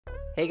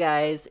Hey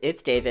guys,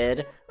 it's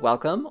David.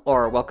 Welcome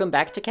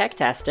back to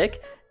Cactastic.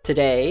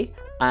 Today,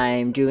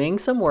 I'm doing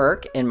some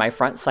work in my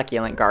front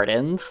succulent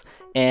gardens,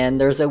 and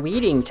there's a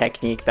weeding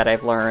technique that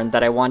I've learned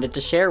that I wanted to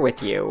share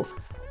with you.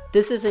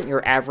 This isn't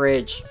your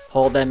average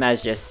hold them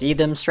as you see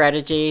them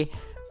strategy.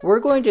 We're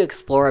going to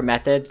explore a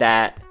method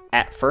that,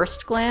 at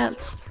first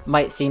glance,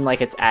 might seem like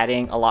it's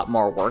adding a lot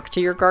more work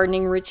to your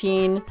gardening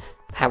routine.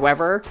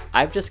 However,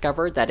 I've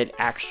discovered that it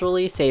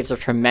actually saves a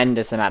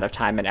tremendous amount of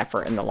time and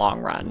effort in the long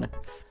run.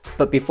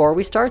 But before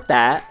we start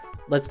that,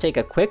 let's take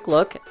a quick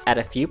look at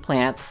a few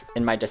plants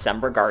in my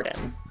December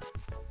garden.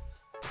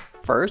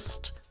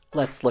 First,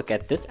 let's look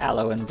at this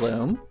aloe in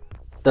bloom.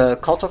 The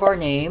cultivar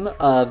name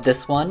of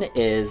this one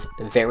is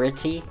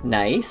Verity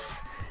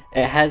Nice.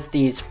 It has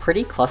these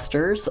pretty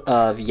clusters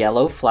of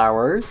yellow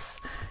flowers.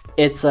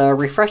 It's a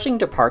refreshing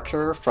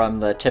departure from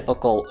the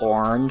typical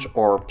orange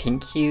or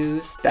pink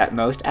hues that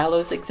most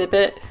aloes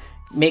exhibit,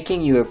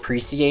 making you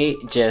appreciate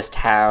just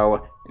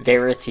how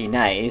Verity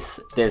Nice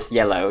this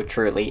yellow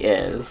truly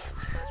is.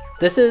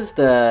 This is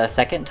the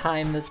second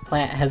time this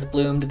plant has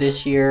bloomed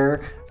this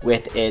year,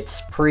 with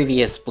its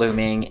previous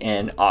blooming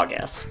in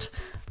August.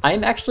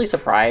 I'm actually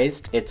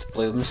surprised it's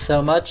bloomed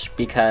so much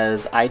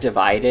because I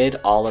divided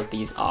all of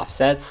these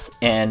offsets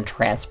and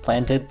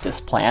transplanted this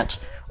plant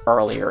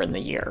earlier in the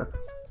year.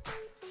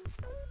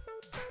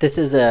 This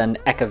is an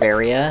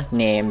Echeveria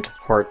named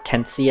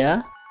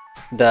Hortensia.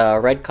 The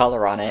red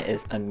color on it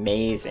is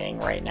amazing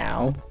right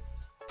now.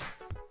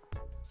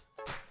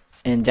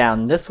 And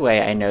down this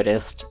way I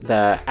noticed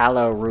the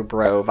Aloe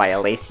rubro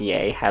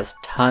violaceae has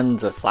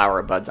tons of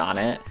flower buds on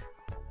it.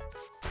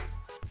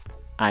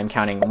 I'm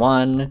counting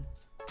 1,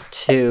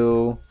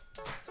 2,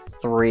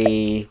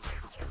 3,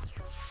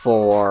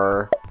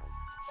 4,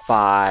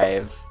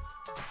 5,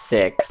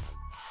 6,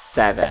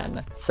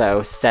 7.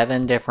 So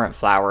 7 different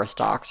flower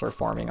stalks are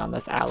forming on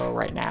this aloe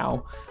right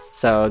now.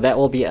 So that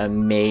will be an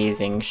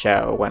amazing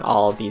show when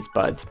all of these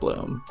buds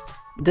bloom.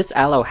 This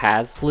aloe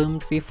has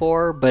bloomed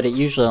before, but it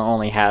usually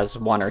only has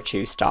 1 or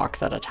 2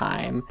 stalks at a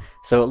time.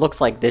 So it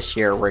looks like this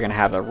year we're going to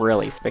have a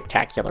really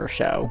spectacular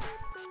show.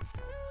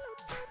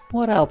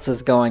 What else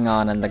is going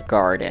on in the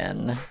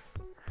garden?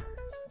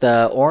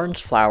 The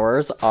orange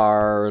flowers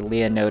are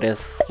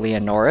Leonotis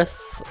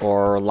leonoris,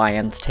 or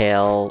lion's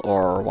tail,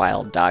 or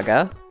wild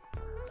daga.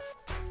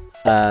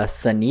 A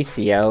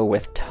senecio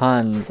with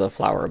tons of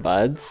flower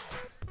buds.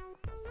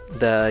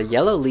 The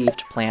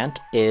yellow-leaved plant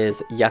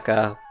is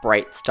Yucca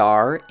Bright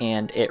Star,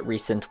 and it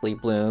recently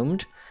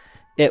bloomed.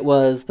 It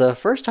was the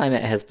first time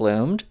it has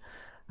bloomed.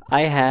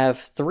 I have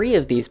 3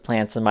 of these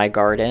plants in my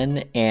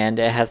garden, and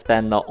it has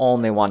been the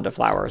only one to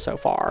flower so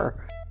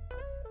far.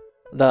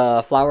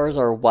 The flowers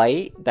are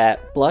white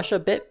that blush a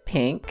bit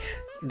pink.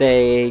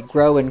 They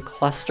grow in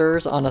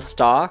clusters on a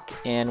stalk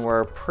and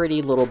were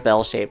pretty little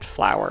bell-shaped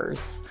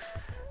flowers.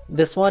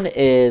 This one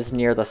is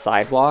near the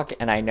sidewalk,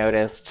 and I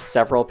noticed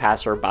several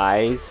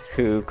passerbys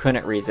who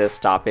couldn't resist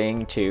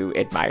stopping to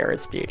admire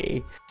its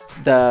beauty.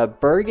 The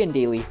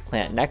burgundy leaf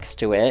plant next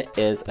to it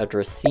is a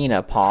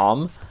Dracaena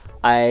palm.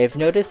 I've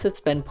noticed it's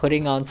been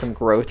putting on some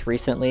growth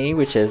recently,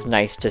 which is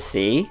nice to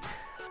see.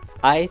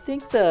 I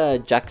think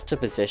the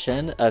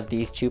juxtaposition of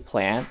these two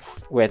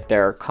plants with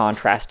their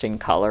contrasting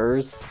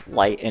colors,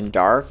 light and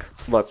dark,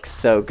 looks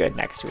so good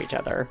next to each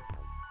other.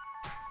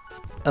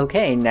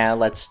 Okay, now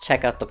let's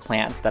check out the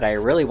plant that I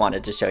really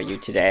wanted to show you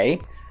today.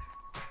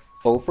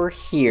 Over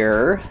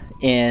here,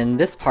 in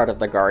this part of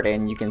the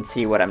garden, you can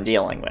see what I'm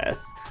dealing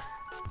with.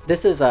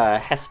 This is a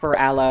Hesper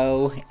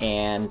aloe,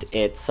 and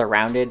it's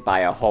surrounded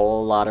by a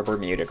whole lot of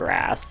Bermuda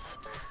grass.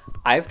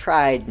 I've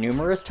tried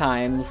numerous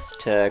times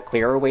to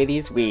clear away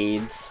these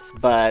weeds,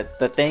 but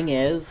the thing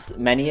is,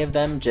 many of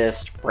them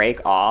just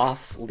break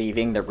off,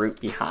 leaving the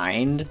root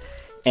behind.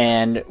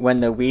 And when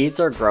the weeds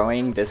are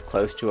growing this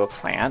close to a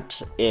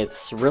plant,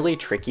 it's really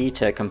tricky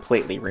to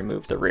completely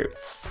remove the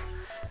roots.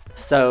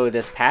 So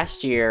this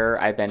past year,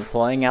 I've been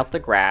pulling out the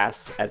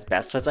grass as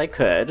best as I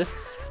could.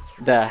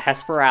 The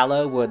Hesper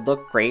aloe would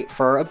look great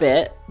for a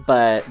bit,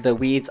 but the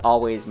weeds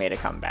always made a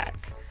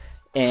comeback.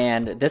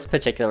 And this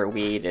particular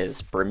weed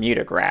is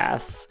Bermuda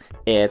grass.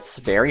 It's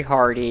very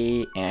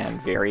hardy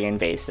and very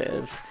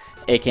invasive.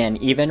 It can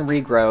even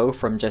regrow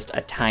from just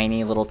a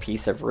tiny little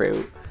piece of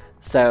root.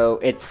 So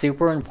it's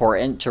super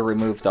important to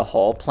remove the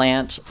whole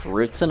plant,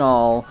 roots and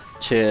all,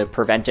 to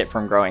prevent it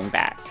from growing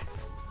back.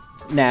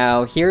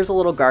 Now, here's a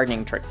little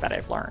gardening trick that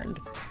I've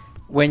learned.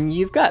 When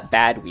you've got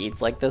bad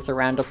weeds like this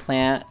around a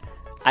plant,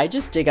 I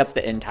just dig up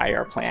the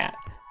entire plant.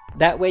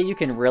 That way you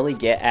can really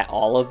get at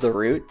all of the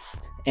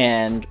roots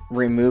and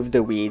remove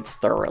the weeds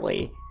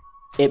thoroughly.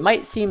 It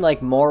might seem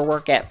like more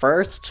work at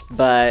first,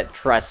 but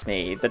trust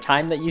me, the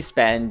time that you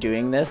spend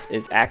doing this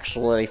is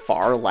actually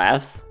far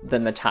less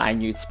than the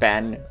time you'd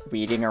spend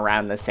weeding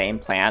around the same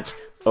plant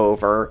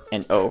over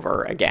and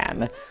over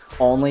again,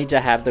 only to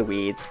have the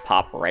weeds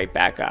pop right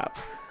back up.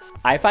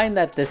 I find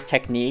that this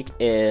technique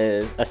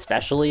is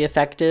especially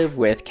effective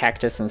with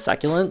cactus and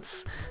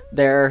succulents.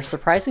 They're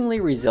surprisingly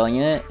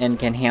resilient and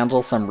can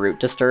handle some root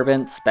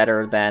disturbance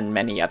better than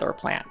many other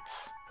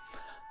plants.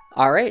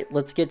 Alright,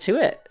 let's get to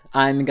it.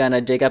 I'm gonna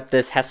dig up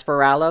this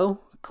Hesperaloe,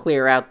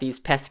 clear out these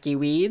pesky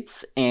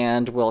weeds,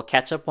 and we'll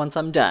catch up once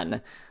I'm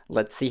done.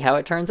 Let's see how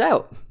it turns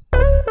out.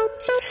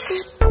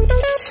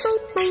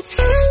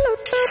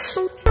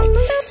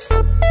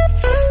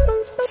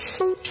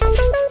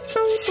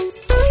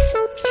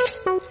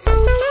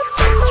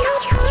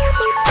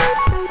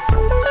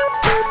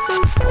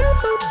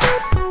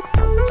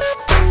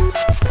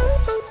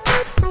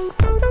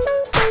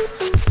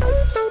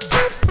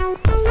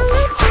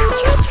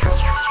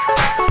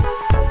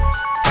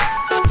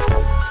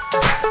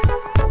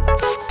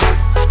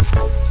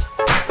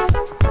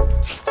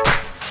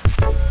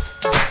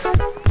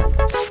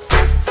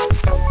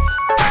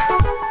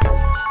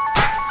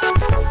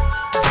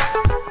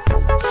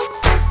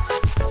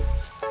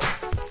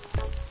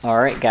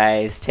 Alright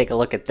guys, take a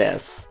look at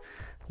this.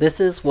 This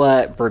is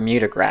what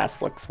Bermuda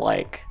grass looks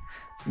like.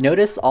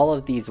 Notice all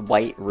of these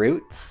white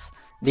roots?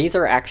 These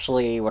are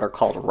actually what are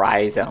called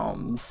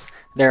rhizomes.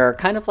 They're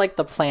kind of like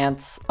the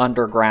plant's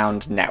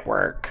underground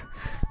network.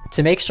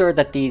 To make sure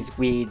that these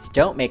weeds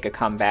don't make a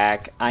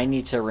comeback, I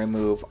need to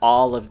remove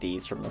all of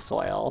these from the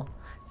soil.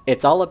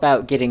 It's all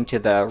about getting to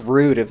the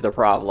root of the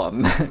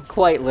problem,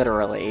 quite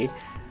literally.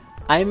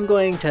 I'm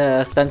going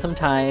to spend some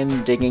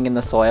time digging in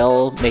the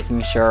soil,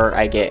 making sure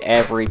I get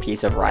every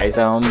piece of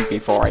rhizome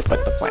before I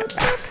put the plant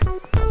back.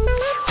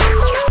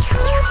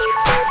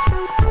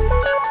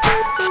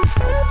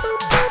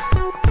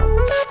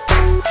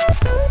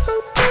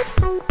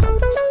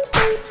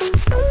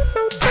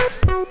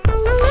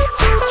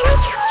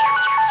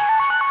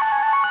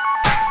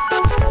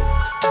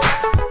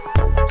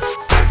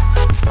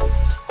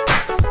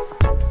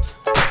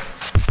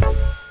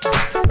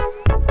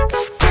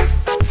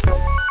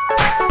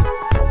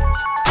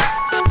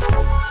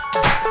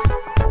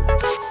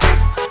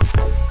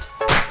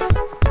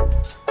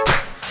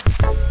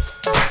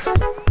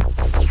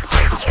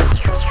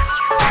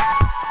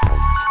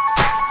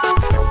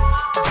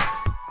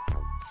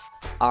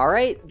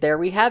 Alright, there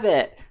we have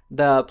it.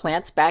 The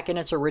plant's back in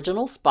its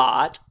original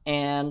spot,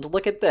 and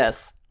look at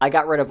this. I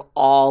got rid of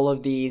all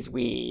of these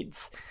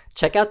weeds.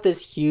 Check out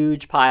this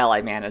huge pile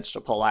I managed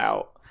to pull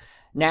out.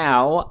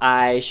 Now,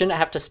 I shouldn't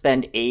have to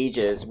spend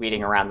ages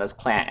weeding around this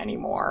plant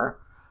anymore.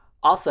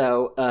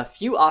 Also, a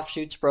few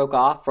offshoots broke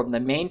off from the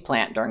main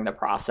plant during the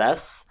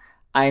process.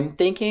 I'm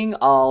thinking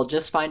I'll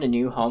just find a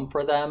new home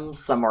for them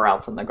somewhere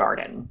else in the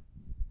garden.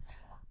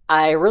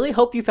 I really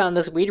hope you found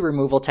this weed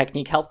removal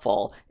technique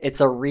helpful.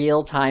 It's a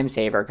real time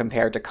saver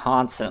compared to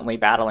constantly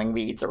battling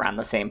weeds around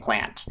the same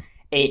plant.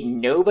 Ain't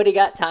nobody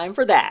got time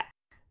for that.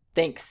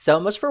 Thanks so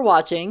much for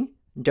watching.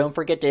 Don't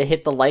forget to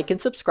hit the like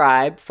and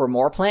subscribe for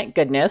more plant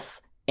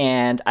goodness,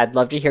 and I'd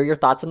love to hear your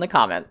thoughts in the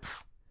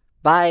comments.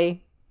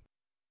 Bye!